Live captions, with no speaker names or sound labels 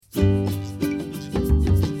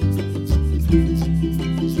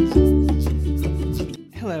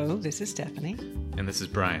This is Stephanie. And this is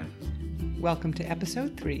Brian. Welcome to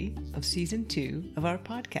episode 3 of season 2 of our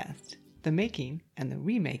podcast, The Making and the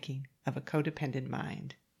Remaking of a Codependent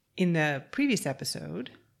Mind. In the previous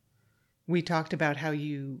episode, we talked about how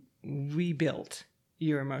you rebuilt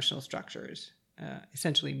your emotional structures,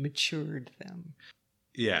 essentially matured them.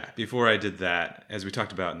 Yeah, before I did that, as we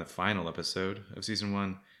talked about in the final episode of season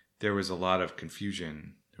 1, there was a lot of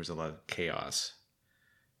confusion. There was a lot of chaos.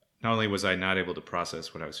 Not only was I not able to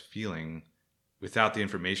process what I was feeling, without the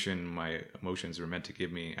information my emotions were meant to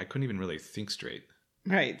give me, I couldn't even really think straight.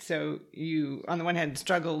 Right. So you, on the one hand,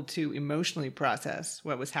 struggled to emotionally process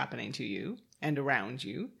what was happening to you and around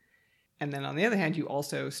you. And then on the other hand, you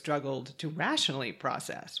also struggled to rationally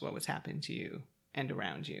process what was happening to you and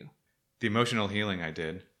around you. The emotional healing I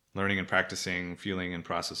did, learning and practicing, feeling and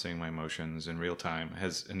processing my emotions in real time,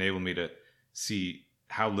 has enabled me to see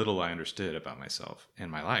how little I understood about myself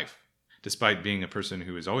and my life. Despite being a person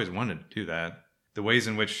who has always wanted to do that, the ways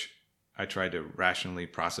in which I tried to rationally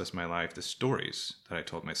process my life, the stories that I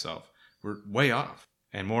told myself, were way off.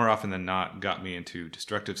 And more often than not, got me into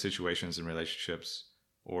destructive situations and relationships,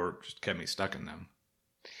 or just kept me stuck in them.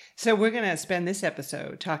 So we're going to spend this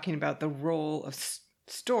episode talking about the role of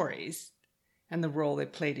stories and the role they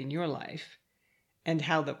played in your life, and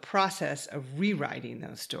how the process of rewriting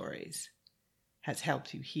those stories has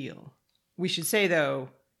helped you heal. We should say, though,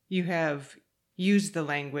 you have used the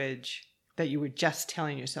language that you were just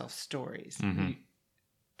telling yourself stories. Mm-hmm. You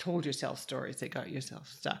told yourself stories that got yourself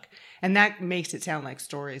stuck. And that makes it sound like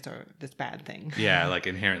stories are this bad thing. Yeah, like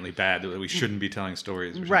inherently bad, that we shouldn't be telling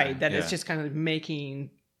stories. Right, that it's just kind of making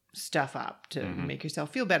stuff up to make yourself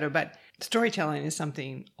feel better. But storytelling is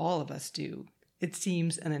something all of us do. It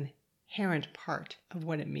seems an inherent part of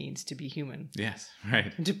what it means to be human. Yes,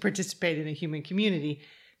 right. And to participate in a human community.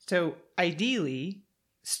 So ideally,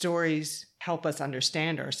 stories help us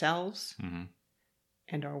understand ourselves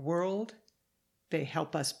and our world. They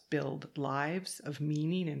help us build lives of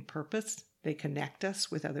meaning and purpose. They connect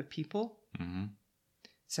us with other people. Mm-hmm.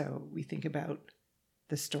 So we think about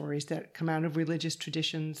the stories that come out of religious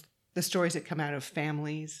traditions, the stories that come out of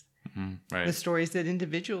families, right. The stories that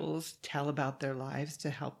individuals tell about their lives to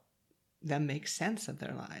help them make sense of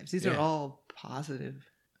their lives. These are all positive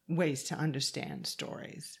ways to understand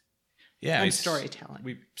stories. Yeah, and storytelling.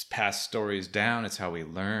 We pass stories down. It's how we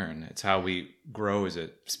learn. It's how we grow as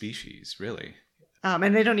a species, really.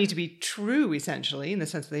 And they don't need to be true, essentially, in the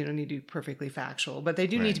sense that they don't need to be perfectly factual, but they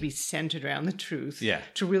do need to be centered around the truth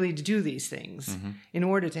to really do these things in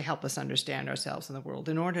order to help us understand ourselves and the world,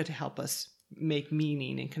 in order to help us make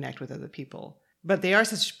meaning and connect with other people. But they are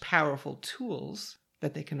such powerful tools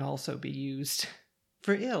that they can also be used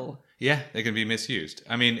for ill. Yeah, they can be misused.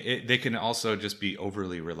 I mean, they can also just be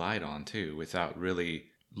overly relied on, too, without really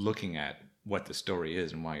looking at what the story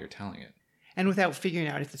is and why you're telling it. And without figuring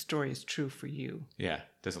out if the story is true for you. Yeah,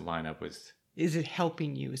 does it line up with... Is it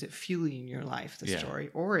helping you? Is it fueling your life, the story?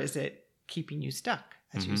 Or is it keeping you stuck,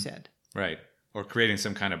 as you said? Right. Or creating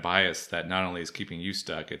some kind of bias that not only is keeping you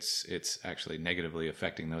stuck, it's actually negatively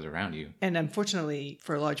affecting those around you. And unfortunately,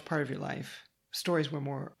 for a large part of your life, stories were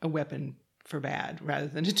more a weapon for bad rather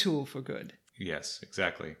than a tool for good. Yes,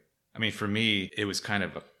 exactly. I mean, for me, it was kind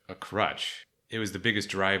of a crutch. It was the biggest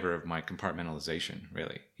driver of my compartmentalization,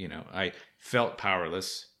 really. You know, I felt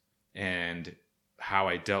powerless, and how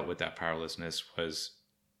I dealt with that powerlessness was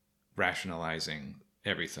rationalizing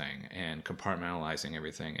everything and compartmentalizing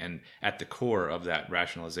everything. And at the core of that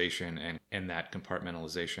rationalization and that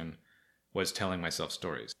compartmentalization was telling myself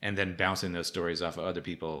stories and then bouncing those stories off of other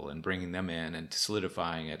people and bringing them in and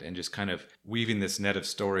solidifying it and just kind of weaving this net of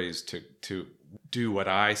stories to do what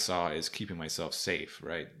I saw as keeping myself safe,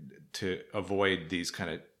 right? To avoid these kind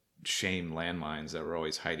of shame landmines that were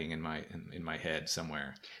always hiding in my head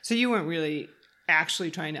somewhere. So you weren't really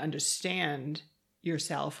actually trying to understand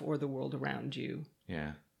yourself or the world around you.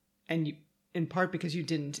 Yeah. And you, in part because you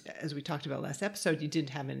didn't, as we talked about last episode, you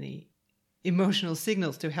didn't have any emotional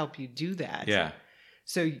signals to help you do that. Yeah.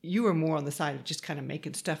 So you were more on the side of just kind of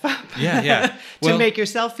making stuff up. Yeah. To make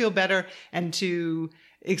yourself feel better and to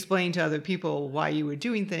explain to other people why you were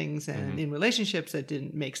doing things and in relationships that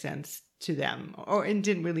didn't make sense to them and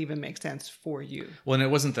didn't really even make sense for you. Well, and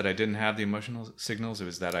it wasn't that I didn't have the emotional signals. It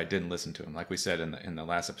was that I didn't listen to them. Like we said in the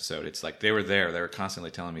last episode, it's like they were there. They were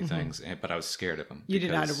constantly telling me things, but I was scared of them. You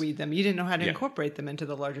didn't know how to read them. You didn't know how to incorporate them into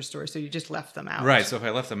the larger story. So you just left them out. Right. So if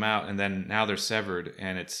I left them out and then now they're severed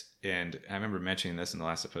and I remember mentioning this in the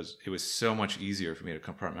last episode, it was so much easier for me to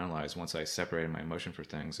compartmentalize once I separated my emotion for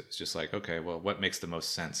things. It was just like, okay, well, what makes the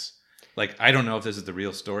most sense? Like, I don't know if this is the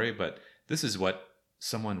real story, but this is what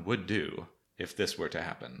someone would do if this were to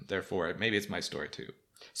happen. Therefore, maybe it's my story too.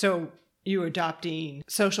 So you're adopting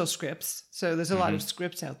social scripts. So there's a lot of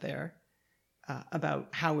scripts out there about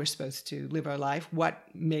how we're supposed to live our life, what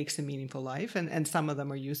makes a meaningful life. And some of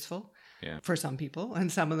them are useful for some people,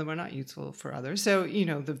 and some of them are not useful for others. So,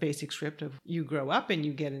 the basic script of you grow up and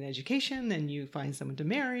you get an education and you find someone to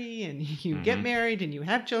marry and you get married and you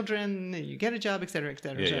have children and you get a job, et cetera, et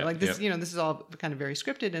cetera. So like this, this is all kind of very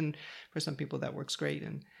scripted, and for some people that works great.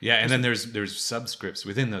 And then there's subscripts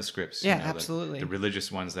within those scripts. Absolutely. The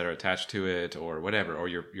religious ones that are attached to it, or whatever, or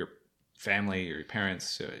your family or your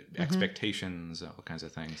parents, expectations, all kinds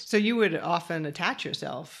of things. So you would often attach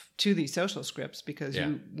yourself to these social scripts because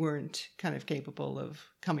you weren't kind of capable of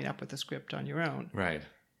coming up with a script on your own. Right.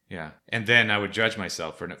 Yeah. And then I would judge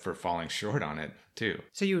myself for falling short on it too.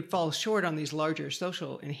 So you would fall short on these larger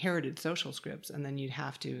inherited social scripts, and then you'd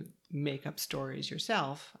have to make up stories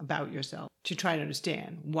yourself about yourself to try to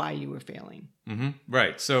understand why you were failing.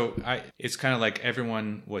 Right. So it's kind of like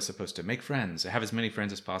everyone was supposed to make friends, have as many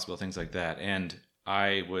friends as possible, things like that. And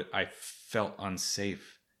I felt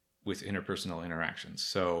unsafe with interpersonal interactions.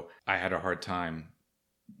 So I had a hard time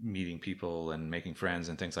meeting people and making friends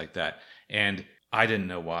and things like that. And I didn't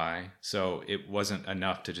know why. So it wasn't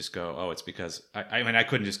enough to just go, oh, it's because I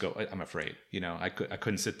couldn't just go, I'm afraid. I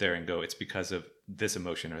couldn't sit there and go, it's because of this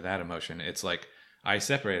emotion or that emotion. It's like I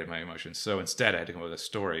separated my emotions. So instead I had to come up with a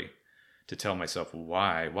story to tell myself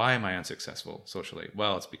why am I unsuccessful socially?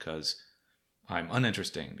 Well, it's because I'm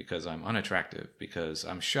uninteresting, because I'm unattractive, because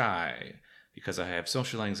I'm shy, because I have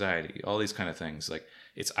social anxiety, all these kind of things. Like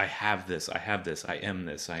I have this, I am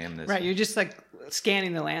this. Right. You're just like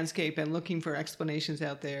scanning the landscape and looking for explanations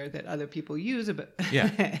out there that other people use,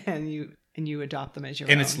 and you adopt them as your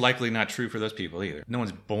own. And it's likely not true for those people either. No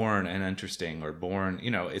one's born uninteresting or born,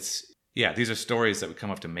 these are stories that would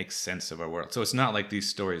come up to make sense of our world. So it's not like these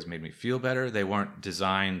stories made me feel better. They weren't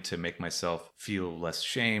designed to make myself feel less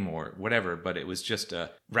shame or whatever, but it was just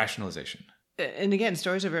a rationalization. And again,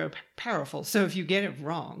 stories are very powerful. So if you get it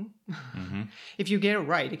wrong, if you get it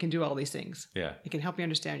right, it can do all these things. Yeah. It can help you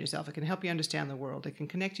understand yourself. It can help you understand the world. It can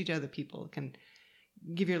connect you to other people. It can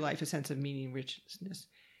give your life a sense of meaning and richness.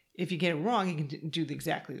 If you get it wrong, it can do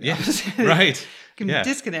exactly the opposite. Right. It can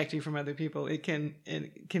disconnect you from other people. It can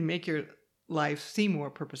make your life seem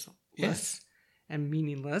more purposeless and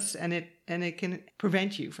meaningless, and it can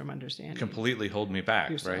prevent you from understanding. Completely hold me back,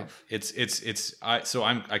 yourself. Right?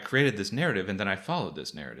 I created this narrative, and then I followed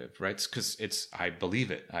this narrative, right? Because I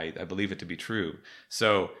believe it. I believe it to be true.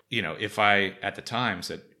 So if I at the time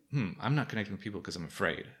said, I'm not connecting with people because I'm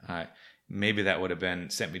afraid, maybe that would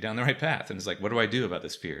have sent me down the right path. And it's like, what do I do about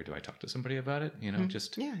this fear? Do I talk to somebody about it?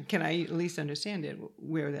 Can I at least understand it,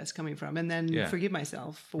 where that's coming from, and then forgive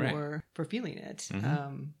myself for feeling it,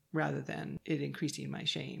 rather than it increasing my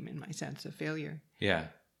shame and my sense of failure. Yeah.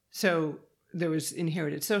 So there was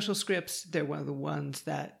inherited social scripts. They're one of the ones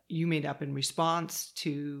that you made up in response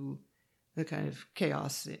to the kind of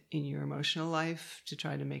chaos in your emotional life to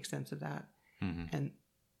try to make sense of that. And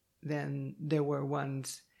then there were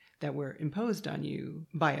ones that were imposed on you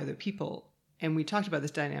by other people. And we talked about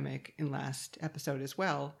this dynamic in last episode as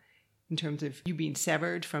well, in terms of you being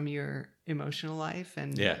severed from your emotional life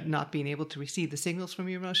and not being able to receive the signals from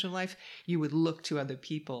your emotional life. You would look to other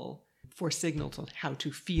people for signals on how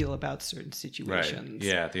to feel about certain situations. Right.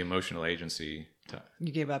 Yeah, the emotional agency.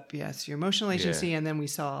 You gave up, your emotional agency, and then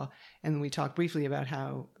we talked briefly about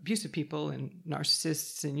how abusive people and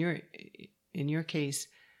narcissists in your case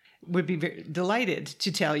would be very delighted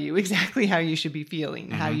to tell you exactly how you should be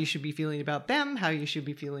feeling, how you should be feeling about them, how you should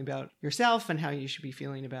be feeling about yourself, and how you should be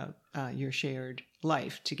feeling about your shared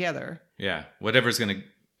life together. Yeah, whatever's going to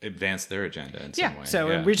advance their agenda in some way. So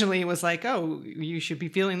originally it was like, oh, you should be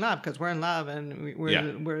feeling love because we're in love and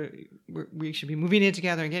we should be moving in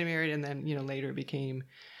together and getting married. And then later it became,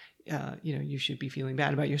 you should be feeling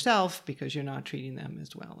bad about yourself because you're not treating them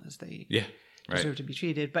as well as they deserve to be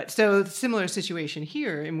treated. But so similar situation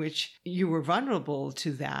here in which you were vulnerable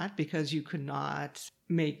to that because you could not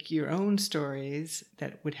make your own stories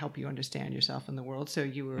that would help you understand yourself and the world. So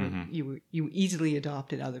you easily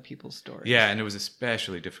adopted other people's stories. Yeah, and it was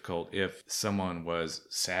especially difficult if someone was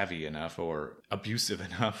savvy enough or abusive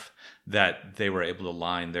enough that they were able to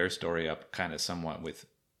line their story up kind of somewhat with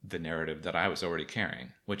the narrative that I was already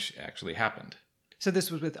carrying, which actually happened. So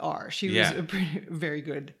this was with R. She was a very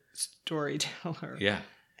good storyteller.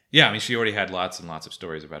 Yeah, I mean, she already had lots and lots of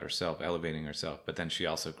stories about herself, elevating herself, but then she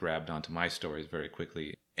also grabbed onto my stories very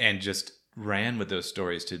quickly and just ran with those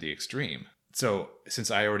stories to the extreme. So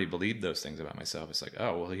since I already believed those things about myself, it's like,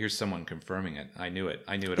 oh, well, here's someone confirming it. I knew it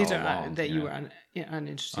all along. That you were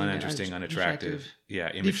uninteresting, unattractive,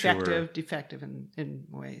 immature. Defective in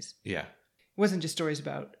ways. Yeah. wasn't just stories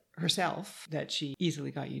about herself that she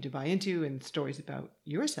easily got you to buy into and stories about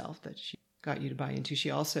yourself that she got you to buy into.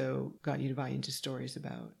 She also got you to buy into stories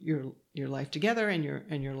about your life together and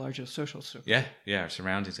your larger social circle. Yeah, our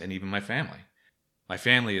surroundings, and even my family. My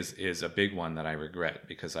family is a big one that I regret,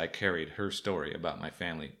 because I carried her story about my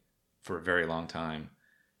family for a very long time,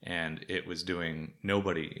 and it was doing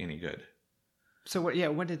nobody any good. So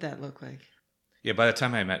what did that look like? Yeah, by the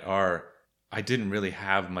time I met R, I didn't really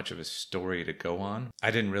have much of a story to go on.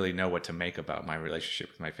 I didn't really know what to make about my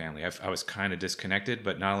relationship with my family. I was kind of disconnected,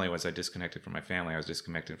 but not only was I disconnected from my family, I was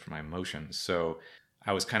disconnected from my emotions. So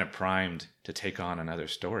I was kind of primed to take on another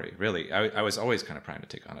story. Really, I was always kind of primed to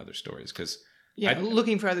take on other stories, because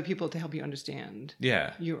looking for other people to help you understand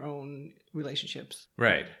yeah, your own relationships.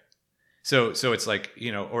 Right. So it's like,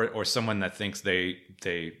 or someone that thinks they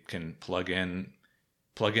can plug in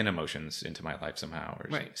emotions into my life somehow, or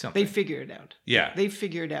something. They figure it out. Yeah. They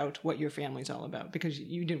figured out what your family's all about, because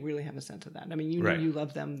you didn't really have a sense of that. I mean, you knew you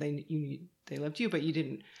loved them, they loved you, but you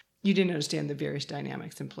didn't understand the various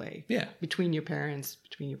dynamics in play. Yeah. Between your parents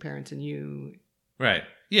and you. Right.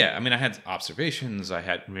 Yeah. I mean, I had observations, I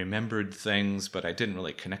had remembered things, but I didn't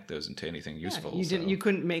really connect those into anything useful. You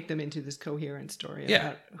couldn't make them into this coherent story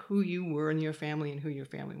about who you were in your family and who your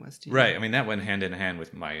family was to you. Right. I mean, that went hand in hand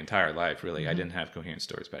with my entire life, really. I didn't have coherent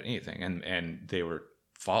stories about anything, and they were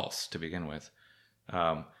false to begin with.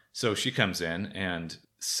 So she comes in and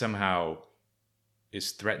somehow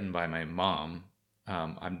is threatened by my mom.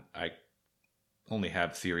 I only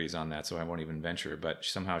have theories on that, so I won't even venture, but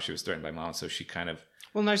somehow she was threatened by mom, so she kind of...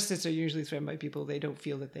 Well, narcissists are usually threatened by people they don't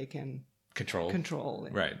feel that they can control.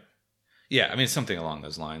 Right. Yeah, I mean, something along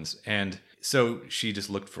those lines. And so she just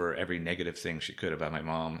looked for every negative thing she could about my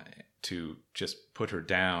mom to just put her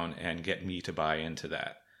down and get me to buy into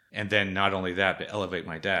that. And then not only that, but elevate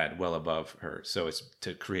my dad well above her. So it's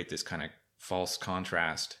to create this kind of false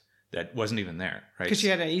contrast that wasn't even there, right? Because she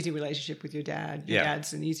had an easy relationship with your dad. Your Yeah.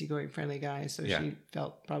 dad's an easygoing, friendly guy, so Yeah. she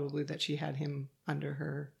felt probably that she had him under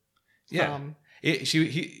her Yeah. thumb. He's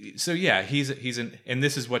and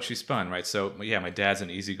this is what she spun, right? So yeah, my dad's an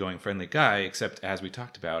easygoing, friendly guy, except as we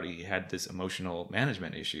talked about, he had this emotional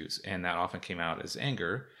management issues, and that often came out as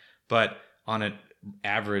anger. But on an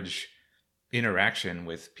average interaction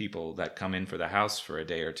with people that come in for the house for a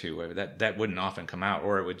day or two, that wouldn't often come out,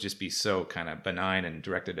 or it would just be so kind of benign and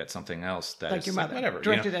directed at something else that Like your mother. whatever,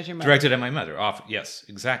 Directed at your mother. directed at my mother. Yes,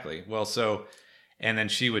 exactly. Well, and then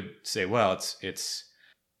she would say, well,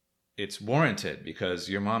 it's warranted because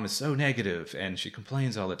your mom is so negative and she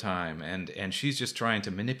complains all the time, and she's just trying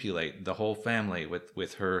to manipulate the whole family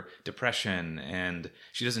with her depression, and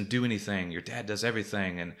she doesn't do anything, your dad does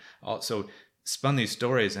everything, and also spun these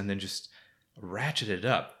stories and then just ratcheted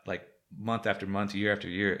up like month after month, year after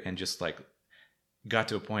year, and just like got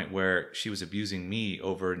to a point where she was abusing me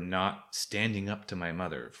over not standing up to my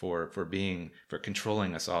mother for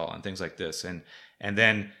controlling us all and things like this. And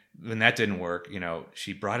then when that didn't work,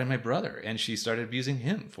 she brought in my brother and she started abusing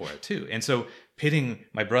him for it too. And so pitting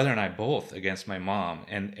my brother and I both against my mom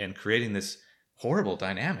and creating this horrible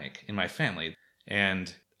dynamic in my family.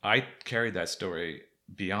 And I carried that story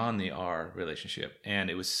beyond the R relationship, and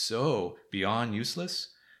it was so beyond useless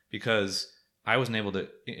because I wasn't able to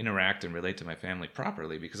interact and relate to my family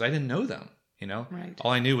properly because I didn't know them, Right.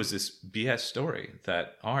 All I knew was this BS story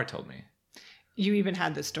that R told me. You even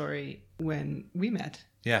had the story when we met.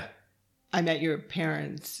 Yeah. I met your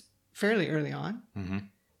parents fairly early on,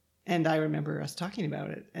 and I remember us talking about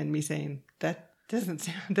it and me saying, that doesn't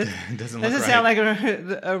sound sound like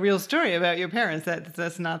a real story about your parents.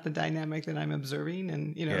 That's not the dynamic that I'm observing.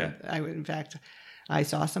 And in fact, I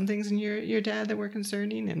saw some things in your dad that were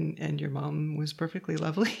concerning, and your mom was perfectly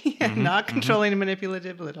lovely and not controlling and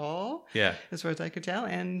manipulative at all. Yeah, as far as I could tell.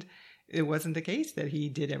 And it wasn't the case that he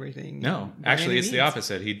did everything. No, actually, it's the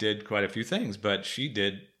opposite. He did quite a few things, but she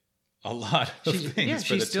did a lot of things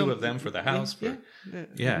for the two of them, for the house.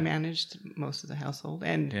 Managed most of the household,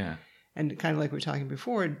 and kind of like we were talking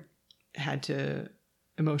before, had to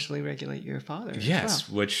emotionally regulate your father. Yes, as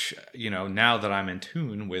well. which now that I'm in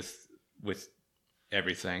tune with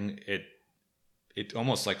everything, it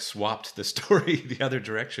almost like swapped the story the other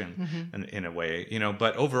direction in a way,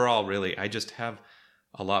 But overall, really, I just have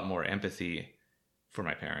a lot more empathy for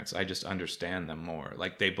my parents. I just understand them more.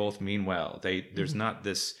 Like, they both mean well. There's not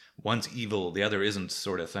this one's evil, the other isn't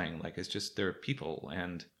sort of thing. Like, it's just they're people,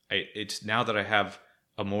 and it's now that I have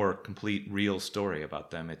a more complete, real story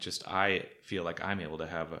about them, I feel like I'm able to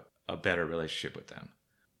have a better relationship with them.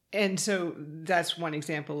 And so that's one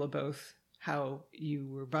example of both how you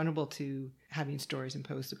were vulnerable to having stories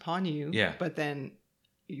imposed upon you, but then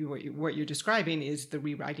what you're describing is the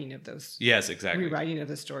rewriting of those. Yes, exactly. Rewriting of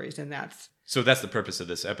the stories, and so that's the purpose of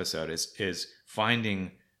this episode is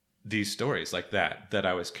finding these stories like that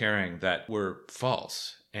I was carrying that were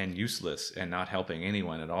false and useless and not helping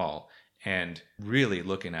anyone at all, and really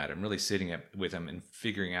looking at them, really sitting with them and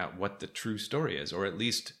figuring out what the true story is, or at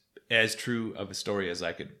least as true of a story as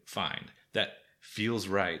I could find that feels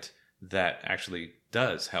right, that actually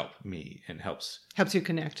does help me and helps you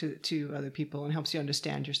connect to other people and helps you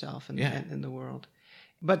understand yourself and the world.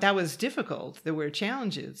 But that was difficult. There were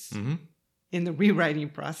challenges in the rewriting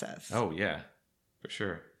process. Oh, yeah, for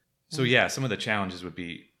sure. So, yeah, some of the challenges would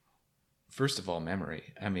be, first of all,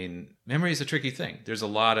 memory. I mean, memory is a tricky thing. There's a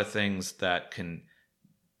lot of things that can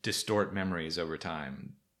distort memories over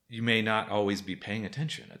time. You may not always be paying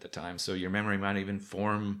attention at the time, so your memory might even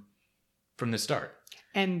form from the start.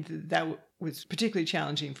 And that was particularly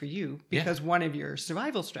challenging for you because one of your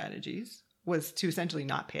survival strategies was to essentially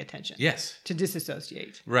not pay attention. Yes. To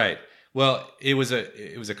disassociate. Right. Well, it was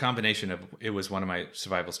a combination of, it was one of my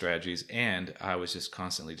survival strategies, and I was just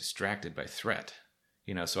constantly distracted by threat.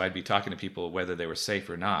 So I'd be talking to people whether they were safe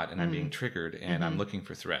or not, and I'm being triggered, and I'm looking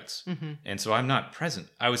for threats. And so I'm not present.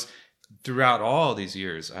 Throughout all these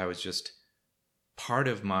years, I was just, part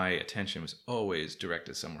of my attention was always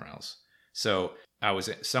directed somewhere else. So I was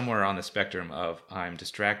somewhere on the spectrum of I'm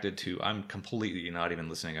distracted to I'm completely not even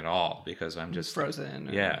listening at all because I'm just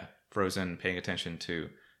frozen. Frozen, paying attention to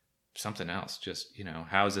something else. Just,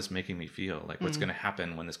 how is this making me feel? Like what's going to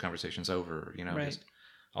happen when this conversation's over? Right. Just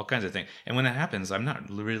all kinds of things. And when that happens, I'm not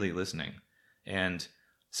really listening. And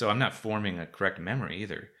so I'm not forming a correct memory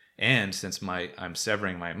either. And since I'm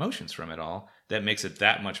severing my emotions from it all, that makes it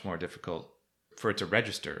that much more difficult for it to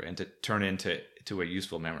register and to turn into a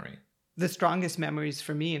useful memory. The strongest memories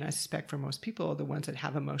for me, and I suspect for most people, are the ones that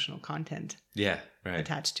have emotional content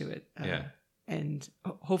attached to it. And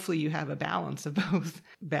hopefully you have a balance of both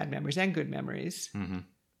bad memories and good memories. Mm-hmm.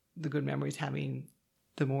 The good memories having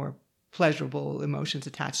the more pleasurable emotions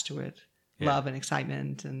attached to it, love and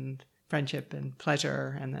excitement and friendship and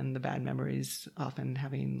pleasure, and then the bad memories often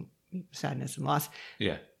having sadness and loss.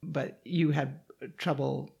 Yeah. But you had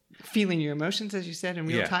trouble feeling your emotions, as you said, in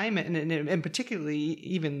real time, and particularly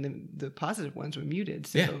even the positive ones were muted.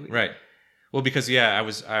 So. Yeah, right. Well, because I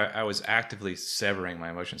was actively severing my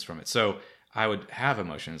emotions from it. So I would have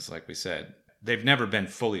emotions, like we said. They've never been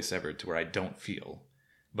fully severed to where I don't feel,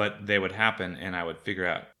 but they would happen, and I would figure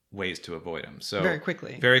out ways to avoid them. So very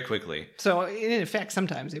quickly. So in effect,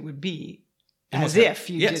 sometimes it would be as if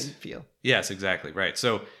you didn't feel. Yes, exactly. Right.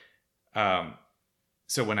 So,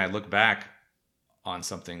 so when I look back on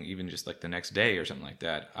something, even just like the next day or something like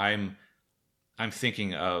that, I'm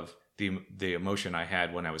thinking of the emotion I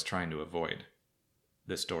had when I was trying to avoid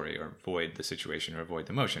the story or avoid the situation or avoid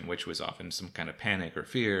the emotion, which was often some kind of panic or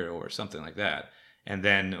fear or something like that. And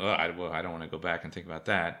then, I don't want to go back and think about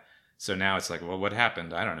that. So now it's like, well, what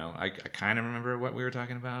happened? I don't know. I kind of remember what we were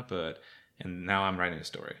talking about, and now I'm writing a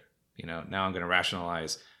story. Now I'm going to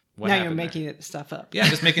rationalize what happened. Now you're making stuff up. Yeah,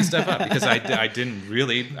 just making stuff up because I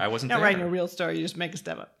wasn't not there. writing a real story. You're just making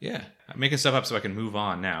stuff up. Yeah, I'm making stuff up so I can move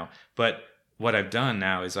on now. But what I've done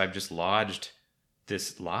now is I've just lodged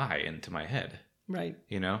this lie into my head. Right.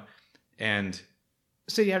 And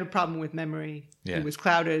so you had a problem with memory. Yeah. It was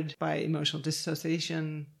clouded by emotional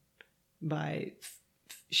dissociation, by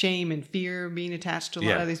shame and fear being attached to a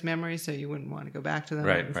lot of these memories, so you wouldn't want to go back to them.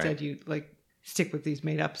 Right, Instead, you stick with these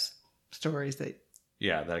made up stories that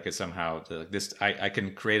that I could somehow I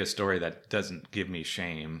can create a story that doesn't give me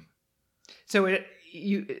shame. So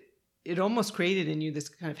it almost created in you this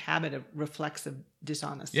kind of habit of reflexive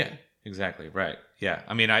dishonesty. Yeah, exactly. Right. Yeah.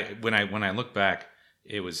 I mean, when I look back,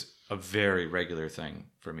 it was a very regular thing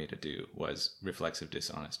for me to do was reflexive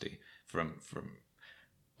dishonesty from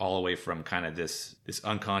all the way from kind of this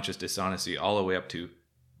unconscious dishonesty all the way up to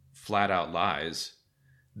flat out lies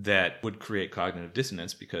that would create cognitive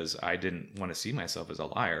dissonance because I didn't want to see myself as a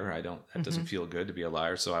liar. It doesn't feel good to be a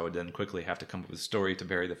liar. So I would then quickly have to come up with a story to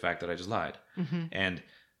bury the fact that I just lied. Mm-hmm. And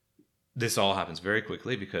this all happens very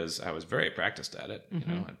quickly because I was very practiced at it,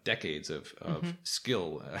 decades of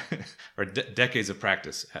skill or decades of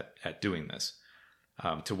practice at doing this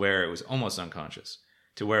to where it was almost unconscious.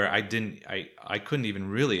 To where I couldn't even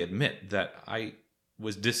really admit that I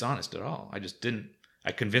was dishonest at all.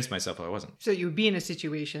 I convinced myself I wasn't. So you would be in a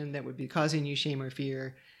situation that would be causing you shame or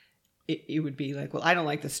fear. It would be like, well, I don't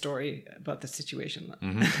like the story about the situation.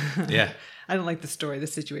 Mm-hmm. Yeah. I don't like the story the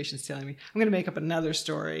situation's telling me. I'm going to make up another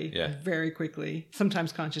story very quickly,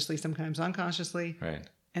 sometimes consciously, sometimes unconsciously. Right.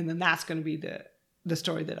 And then that's going to be the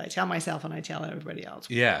story that I tell myself and I tell everybody else.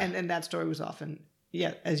 Yeah. And that story was often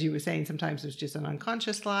yeah, as you were saying, sometimes it was just an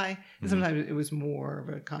unconscious lie, and sometimes it was more of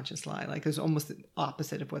a conscious lie. Like it was almost the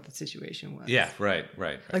opposite of what the situation was. Yeah, right.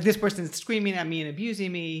 Like this person's screaming at me and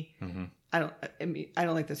abusing me. Mm-hmm. I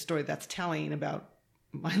don't like the story that's telling about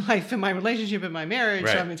my life and my relationship and my marriage.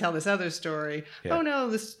 Right. So I'm going to tell this other story. Yeah. Oh no,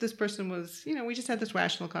 this person was, we just had this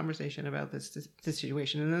rational conversation about this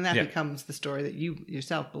situation. And then that becomes the story that you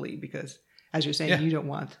yourself believe because, as you're saying, you don't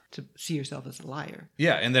want to see yourself as a liar.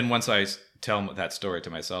 Yeah. And then once I tell that story to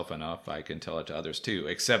myself enough, I can tell it to others too,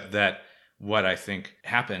 except that what I think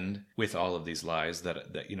happened with all of these lies that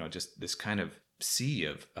just this kind of sea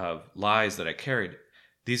of lies that I carried.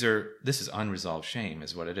 This is unresolved shame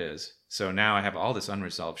is what it is. So now I have all this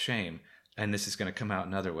unresolved shame, and this is going to come out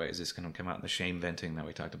in other ways. It's going to come out in the shame venting that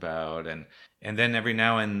we talked about, and then every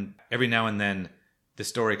now and then the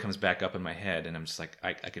story comes back up in my head, and I'm just like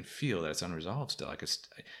I can feel that it's unresolved still. I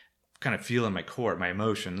kind of feel in my core, my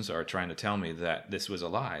emotions are trying to tell me that this was a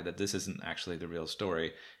lie, that this isn't actually the real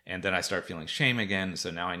story, and then I start feeling shame again.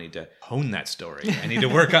 So now I need to hone that story. I need to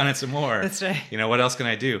work on it some more. That's right. What else can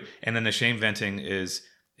I do? And then the shame venting is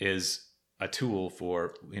a tool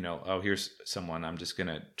for, here's someone, I'm just going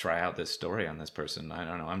to try out this story on this person. I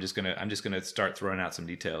don't know. I'm just going to start throwing out some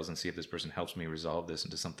details and see if this person helps me resolve this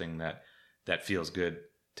into something that feels good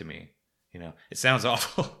to me. It sounds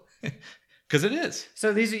awful because it is.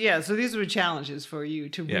 So these were challenges for you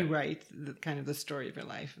to rewrite the story of your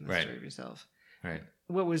life and the story of yourself. Right.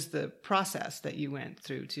 What was the process that you went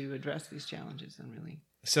through to address these challenges and really?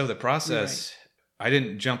 So the process, I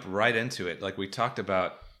didn't jump right into it. Like we talked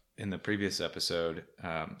about in the previous episode,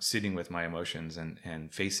 sitting with my emotions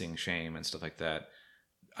and facing shame and stuff like that.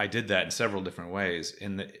 I did that in several different ways.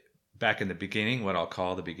 Back in the beginning, what I'll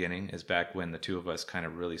call the beginning, is back when the two of us kind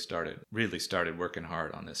of really started working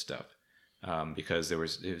hard on this stuff, because it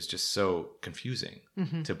was just so confusing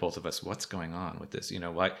to both of us. What's going on with this?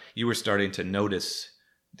 Like you were starting to notice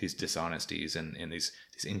these dishonesties and these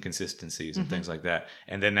inconsistencies and things like that,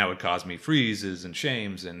 and then that would cause me freezes and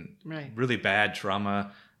shames and really bad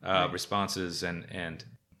trauma responses and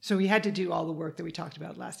so we had to do all the work that we talked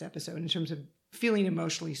about last episode in terms of feeling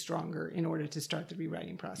emotionally stronger in order to start the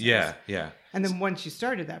rewriting process. Yeah. And then once you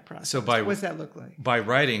started that process, so what does that look like? By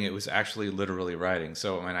writing, it was actually literally writing.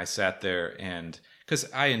 So when I sat there, and because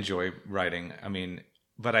I enjoy writing,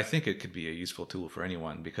 but I think it could be a useful tool for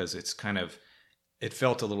anyone, because it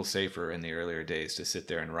felt a little safer in the earlier days to sit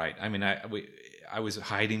there and write. I was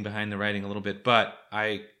hiding behind the writing a little bit, but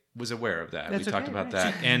I was aware of that. We talked about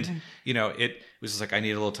that. And, it was just like, I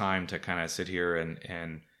need a little time to kind of sit here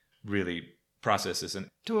and really process this. And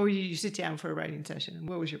so you sit down for a writing session, and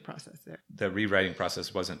what was your process there? The rewriting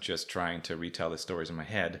process wasn't just trying to retell the stories in my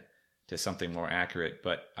head to something more accurate,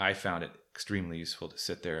 but I found it extremely useful to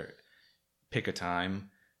sit there, pick a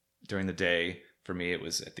time during the day. For me, it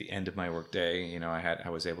was at the end of my work day. I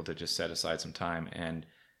was able to just set aside some time, and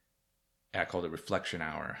I called it reflection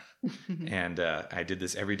hour. And I did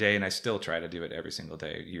this every day, and I still try to do it every single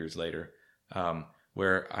day years later,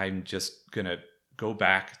 where I'm just going to go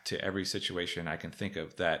back to every situation I can think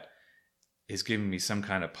of that is giving me some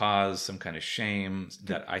kind of pause, some kind of shame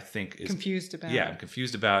that I think is confused about. Yeah, I'm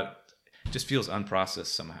confused about. Just feels unprocessed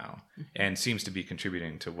somehow, and seems to be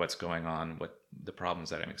contributing to what's going on, what the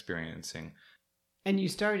problems that I'm experiencing. And you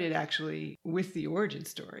started actually with the origin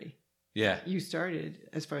story. Yeah. You started,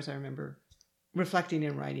 as far as I remember, reflecting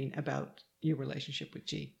and writing about your relationship with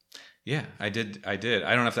G. Yeah, I did. I don't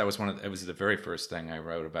know if that was it was the very first thing I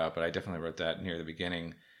wrote about, but I definitely wrote that near the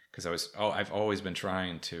beginning, because I've always been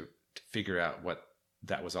trying to figure out what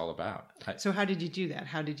that was all about. So how did you do that?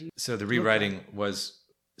 So the rewriting was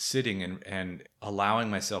sitting and allowing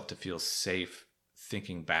myself to feel safe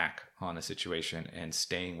thinking back on a situation and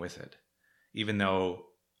staying with it, even though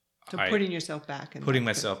putting yourself back and putting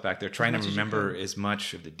myself back there, trying to remember as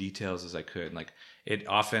much of the details as I could. Like it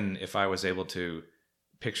often, if I was able to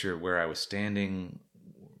picture where I was standing,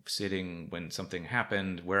 sitting when something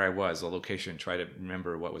happened, where I was, the location, try to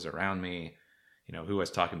remember what was around me, who I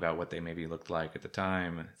was talking about, what they maybe looked like at the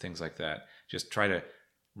time, things like that. Just try to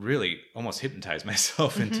really almost hypnotize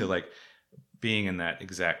myself into like being in that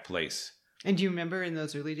exact place. And do you remember in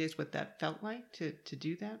those early days what that felt like to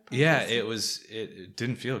do that process? Yeah, it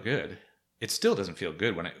didn't feel good. It still doesn't feel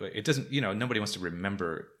good when it doesn't, nobody wants to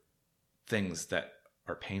remember things that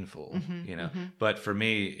are painful, but for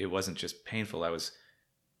me, it wasn't just painful. I was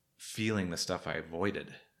feeling the stuff I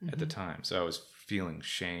avoided at the time. So I was feeling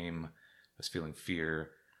shame. I was feeling fear.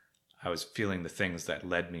 I was feeling the things that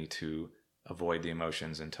led me to avoid the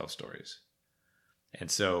emotions and tell stories. And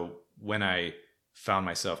so when I found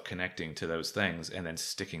myself connecting to those things and then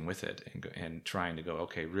sticking with it and trying to go,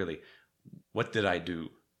 okay, really, what did I do?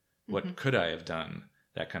 What could I have done?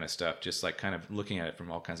 That kind of stuff. Just like kind of looking at it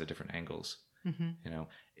from all kinds of different angles. You know,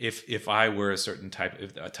 if I were a certain type,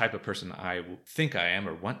 if a type of person I think I am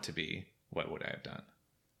or want to be, what would I have done?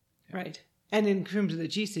 Yeah. Right. And in terms of the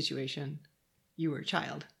G situation, you were a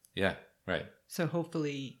child. Yeah. Right. So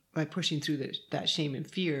hopefully by pushing through that shame and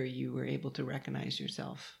fear, you were able to recognize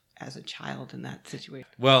yourself as a child in that situation.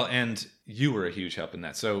 Well, and you were a huge help in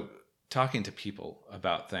that. So talking to people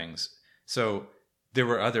about things. So there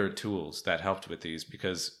were other tools that helped with these,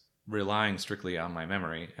 because relying strictly on my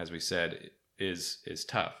memory, as we said, is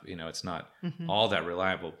tough. You know, it's not all that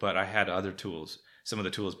reliable, but I had other tools. Some of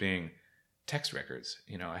the tools being text records.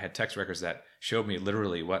 You know, I had text records that showed me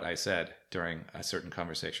literally what I said during a certain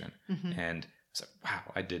conversation. And I was like,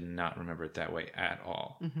 wow, I did not remember it that way at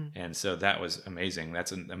all. And so that was amazing.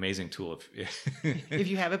 That's an amazing tool if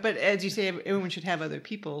you have it. But as you say, everyone should have other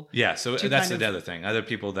people. Yeah, so that's the other thing. Other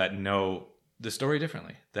people that know the story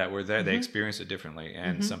differently, that were there, they experienced it differently.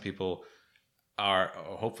 And some people are,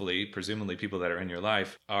 hopefully, presumably people that are in your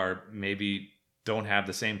life are maybe don't have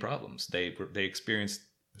the same problems. They experienced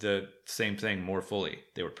the same thing more fully.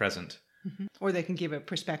 They were present. Or they can give a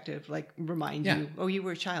perspective, like remind you, oh, you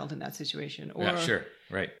were a child in that situation. Or, yeah, sure,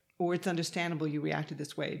 right. Or it's understandable you reacted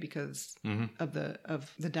this way because of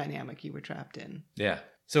the dynamic you were trapped in. Yeah.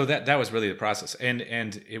 So that was really the process. And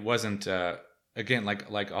it wasn't, again,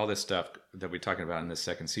 like all this stuff that we're talking about in this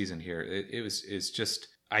second season here, it's just,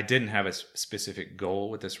 I didn't have a specific goal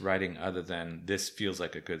with this writing other than this feels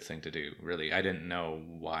like a good thing to do, really. I didn't know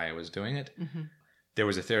why I was doing it. There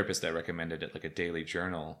was a therapist that recommended it, like a daily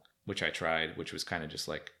journal, which I tried, which was kind of just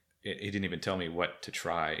like, he didn't even tell me what to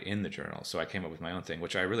try in the journal. So I came up with my own thing,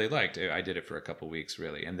 which I really liked. I did it for a couple of weeks,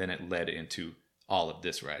 really. And then it led into all of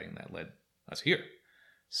this writing that led us here.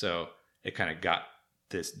 So it kind of got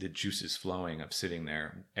the juices flowing of sitting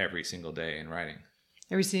there every single day and writing.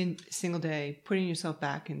 Every single day, putting yourself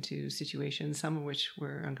back into situations, some of which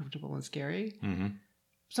were uncomfortable and scary,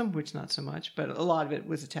 some of which not so much, but a lot of it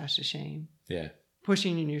was attached to shame. Yeah.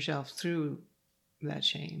 Pushing yourself through that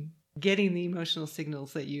shame, getting the emotional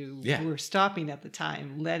signals that you were stopping at the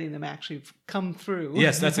time, letting them actually come through.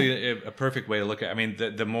 Yes, that's a perfect way to look at it. I mean,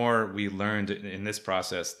 the more we learned in this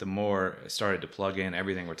process, the more it started to plug in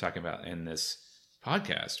everything we're talking about in this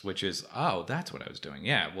podcast, which is, oh, that's what I was doing.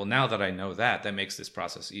 Yeah, well, now that I know that makes this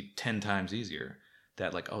process 10 times easier.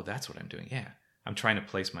 That like, oh, that's what I'm doing. Yeah, I'm trying to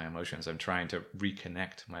place my emotions. I'm trying to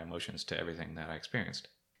reconnect my emotions to everything that I experienced.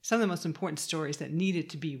 Some of the most important stories that needed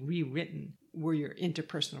to be rewritten were your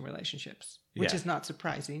interpersonal relationships, which is not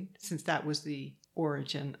surprising since that was the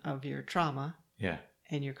origin of your trauma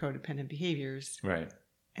and your codependent behaviors. Right.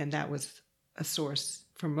 And that was a source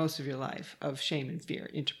for most of your life of shame and fear,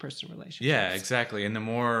 interpersonal relationships. Yeah, exactly. And the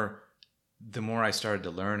more I started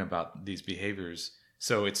to learn about these behaviors,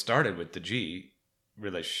 so it started with the G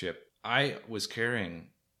relationship. I was carrying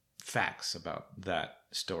facts about that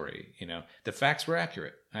story. You know, the facts were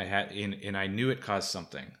accurate. And I knew it caused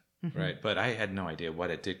something, right? But I had no idea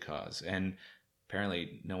what it did cause, and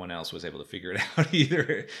apparently no one else was able to figure it out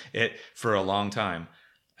either. For a long time.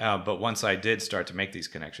 But once I did start to make these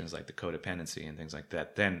connections, like the codependency and things like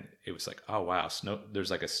that, then it was like, oh wow,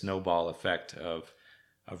 there's like a snowball effect of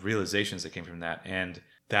realizations that came from that, and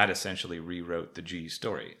that essentially rewrote the G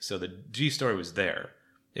story. So the G story was there.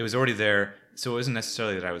 It was already there. So it wasn't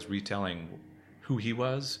necessarily that I was retelling who he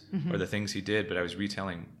was or the things he did, but I was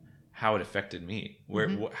retelling how it affected me,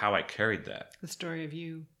 how I carried that. The story of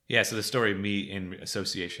you. Yeah, so the story of me in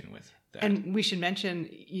association with that. And we should mention,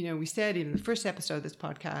 we said in the first episode of this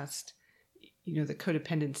podcast, the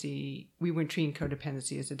codependency, we weren't treating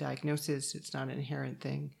codependency as a diagnosis. It's not an inherent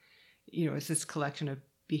thing. It's this collection of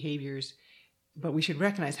behaviors. But we should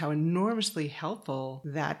recognize how enormously helpful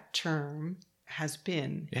that term has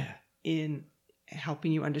been in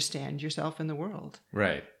helping you understand yourself and the world.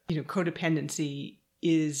 Right. Codependency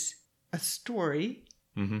is a story,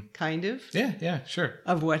 kind of. Yeah, sure.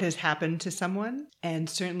 Of what has happened to someone. And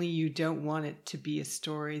certainly you don't want it to be a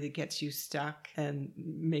story that gets you stuck and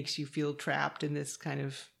makes you feel trapped in this kind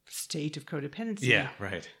of state of codependency. Yeah,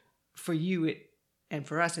 right. For you, and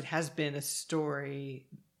for us, it has been a story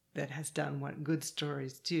that has done what good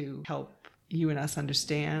stories do, help you and us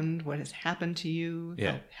understand what has happened to you,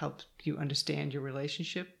 help you understand your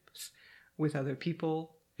relationships with other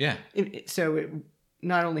people. Yeah. So it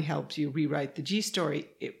not only helps you rewrite the G story,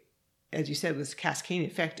 as you said, was a cascading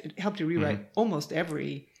effect. It helped you rewrite almost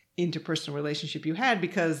every interpersonal relationship you had,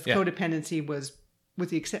 because codependency was, with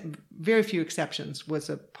the very few exceptions, was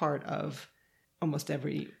a part of almost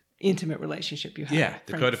every intimate relationship you had. Yeah,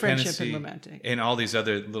 the codependency friendship and romantic, and all these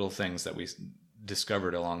other little things that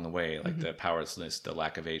discovered along the way, like the powerlessness, the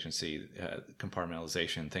lack of agency,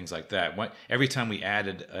 compartmentalization, things like that. Every time we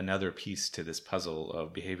added another piece to this puzzle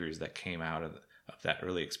of behaviors that came out of that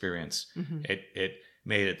early experience, it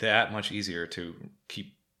made it that much easier to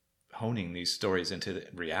keep honing these stories into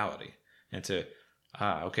reality and to,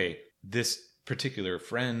 okay, this particular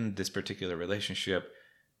friend, this particular relationship,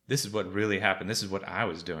 this is what really happened. This is what I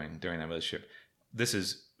was doing during that relationship. This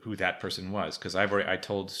is who that person was, because I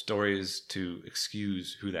told stories to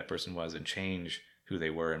excuse who that person was and change who they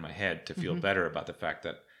were in my head to feel better about the fact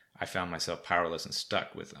that I found myself powerless and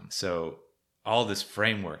stuck with them. So all this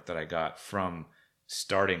framework that I got from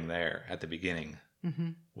starting there at the beginning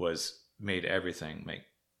made everything make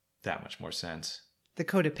that much more sense. The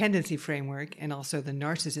codependency framework and also the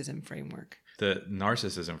narcissism framework. The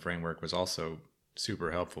narcissism framework was also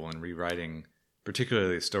super helpful in rewriting,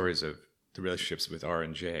 particularly the stories of the relationships with R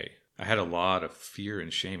and J. I had a lot of fear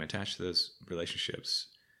and shame attached to those relationships.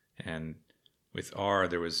 And with R,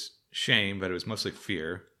 there was shame, but it was mostly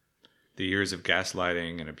fear. The years of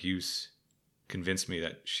gaslighting and abuse convinced me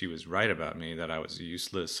that she was right about me, that I was a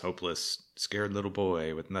useless, hopeless, scared little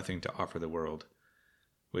boy with nothing to offer the world.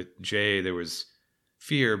 With J, there was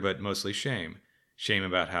fear, but mostly shame. Shame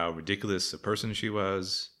about how ridiculous a person she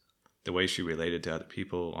was, the way she related to other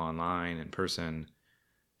people online, in person,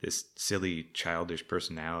 this silly, childish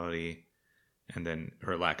personality, and then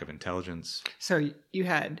her lack of intelligence. So you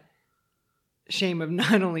had shame of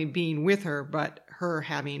not only being with her, but her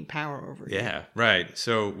having power over you. Yeah, right.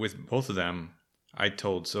 So with both of them, I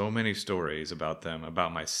told so many stories about them,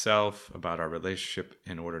 about myself, about our relationship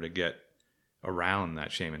in order to get around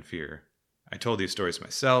that shame and fear. I told these stories to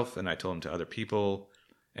myself, and I told them to other people.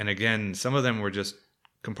 And again, some of them were just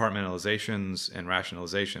compartmentalizations and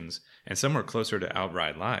rationalizations, and some were closer to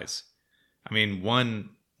outright lies. I mean, one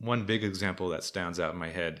big example that stands out in my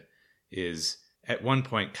head is at one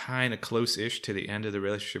point, kind of close-ish to the end of the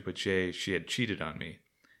relationship with Jay, she had cheated on me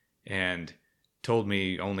and told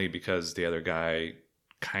me only because the other guy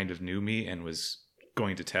kind of knew me and was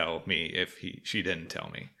going to tell me if she didn't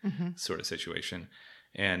tell me, sort of situation.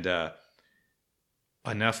 And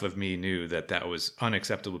enough of me knew that was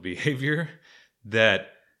unacceptable behavior that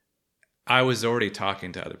I was already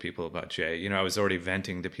talking to other people about Jay. You know, I was already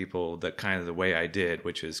venting to people the way I did,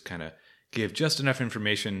 which is kind of give just enough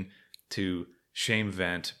information to shame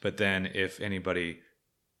vent. But then if anybody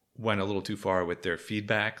went a little too far with their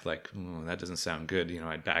feedback, like, that doesn't sound good,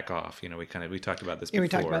 I'd back off. We talked about this before. We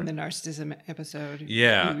talked about the narcissism episode.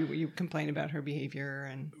 Yeah. You complained about her behavior.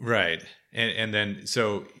 And right. And then,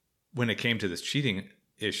 so when it came to this cheating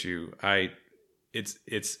issue, I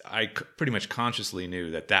pretty much consciously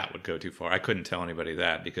knew that would go too far. I couldn't tell anybody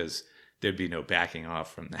that because there'd be no backing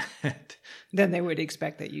off from that. Then they would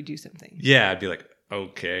expect that you do something. Yeah, I'd be like,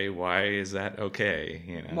 okay, why is that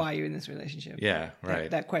okay? Why are you in this relationship? Yeah, right.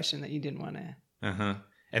 That question that you didn't want to.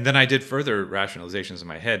 And then I did further rationalizations in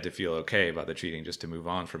my head to feel okay about the cheating, just to move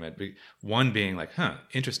on from it. One being like,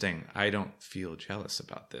 interesting. I don't feel jealous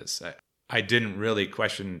about this. I didn't really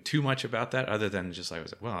question too much about that, other than just I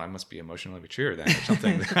was like, well, I must be emotionally mature then, or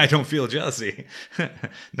something. I don't feel jealousy.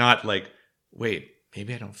 Not like, wait,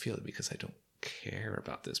 maybe I don't feel it because I don't care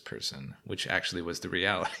about this person, which actually was the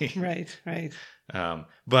reality. Right.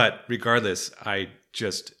 But regardless, I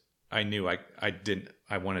knew I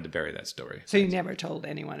wanted to bury that story. So you never told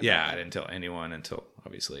anyone about that? I didn't tell anyone until,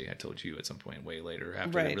 obviously, I told you at some point way later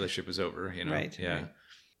after the relationship was over. Right. Yeah. Right.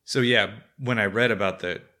 So when I read about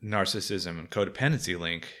the narcissism and codependency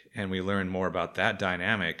link, and we learned more about that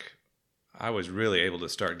dynamic, I was really able to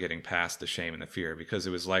start getting past the shame and the fear, because it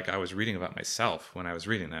was like I was reading about myself when I was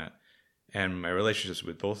reading that, and my relationships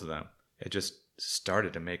with both of them. It just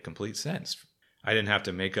started to make complete sense. I didn't have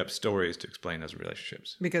to make up stories to explain those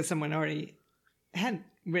relationships. Because someone already had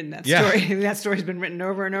written that story. That story's been written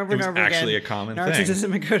over and over and over again. It's actually a common thing.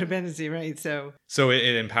 Narcissism and codependency, right? So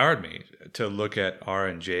it empowered me to look at R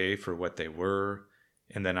and J for what they were,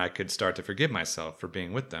 and then I could start to forgive myself for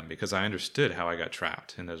being with them, because I understood how I got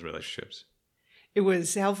trapped in those relationships. It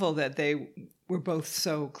was helpful that they were both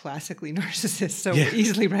so classically narcissists, so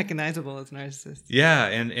easily recognizable as narcissists. Yeah,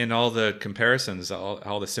 and all the comparisons,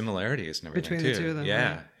 all the similarities and everything between the two of them.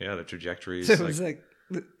 Yeah, the trajectories. So it was like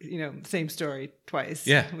same story twice.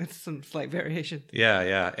 Yeah, with some slight variations.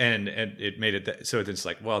 Yeah, and it made it so it's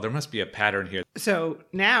like, well, there must be a pattern here. So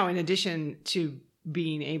now, in addition to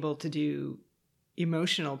being able to do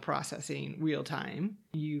emotional processing real time,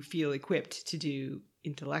 you feel equipped to do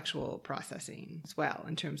intellectual processing as well,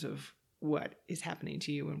 in terms of what is happening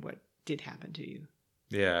to you and what did happen to you.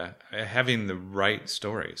 Yeah, having the right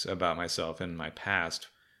stories about myself and my past,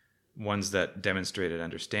 ones that demonstrated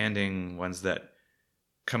understanding, ones that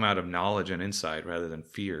come out of knowledge and insight rather than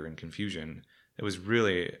fear and confusion, it was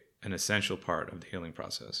really an essential part of the healing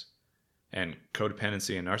process. And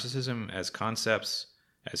codependency and narcissism as concepts,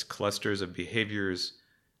 as clusters of behaviors,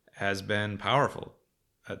 has been powerful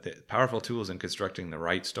tools in constructing the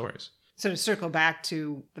right stories. So to circle back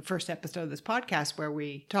to the first episode of this podcast where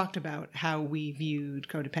we talked about how we viewed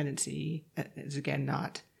codependency as, again,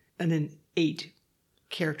 not an innate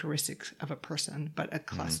characteristics of a person, but a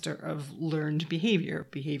cluster of learned behavior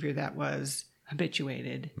that was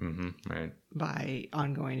habituated right. by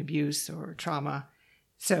ongoing abuse or trauma.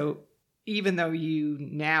 So even though you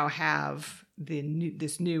now have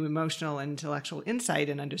this new emotional and intellectual insight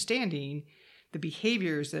and understanding, the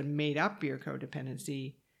behaviors that made up your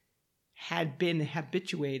codependency had been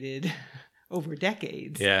habituated over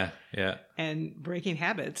decades. Yeah. And breaking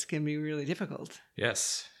habits can be really difficult.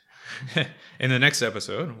 Yes. In the next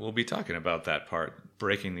episode, we'll be talking about that part,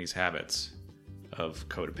 breaking these habits of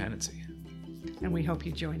codependency. And we hope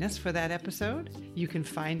you join us for that episode. You can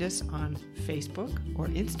find us on Facebook or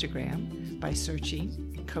Instagram by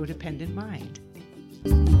searching Codependent Mind.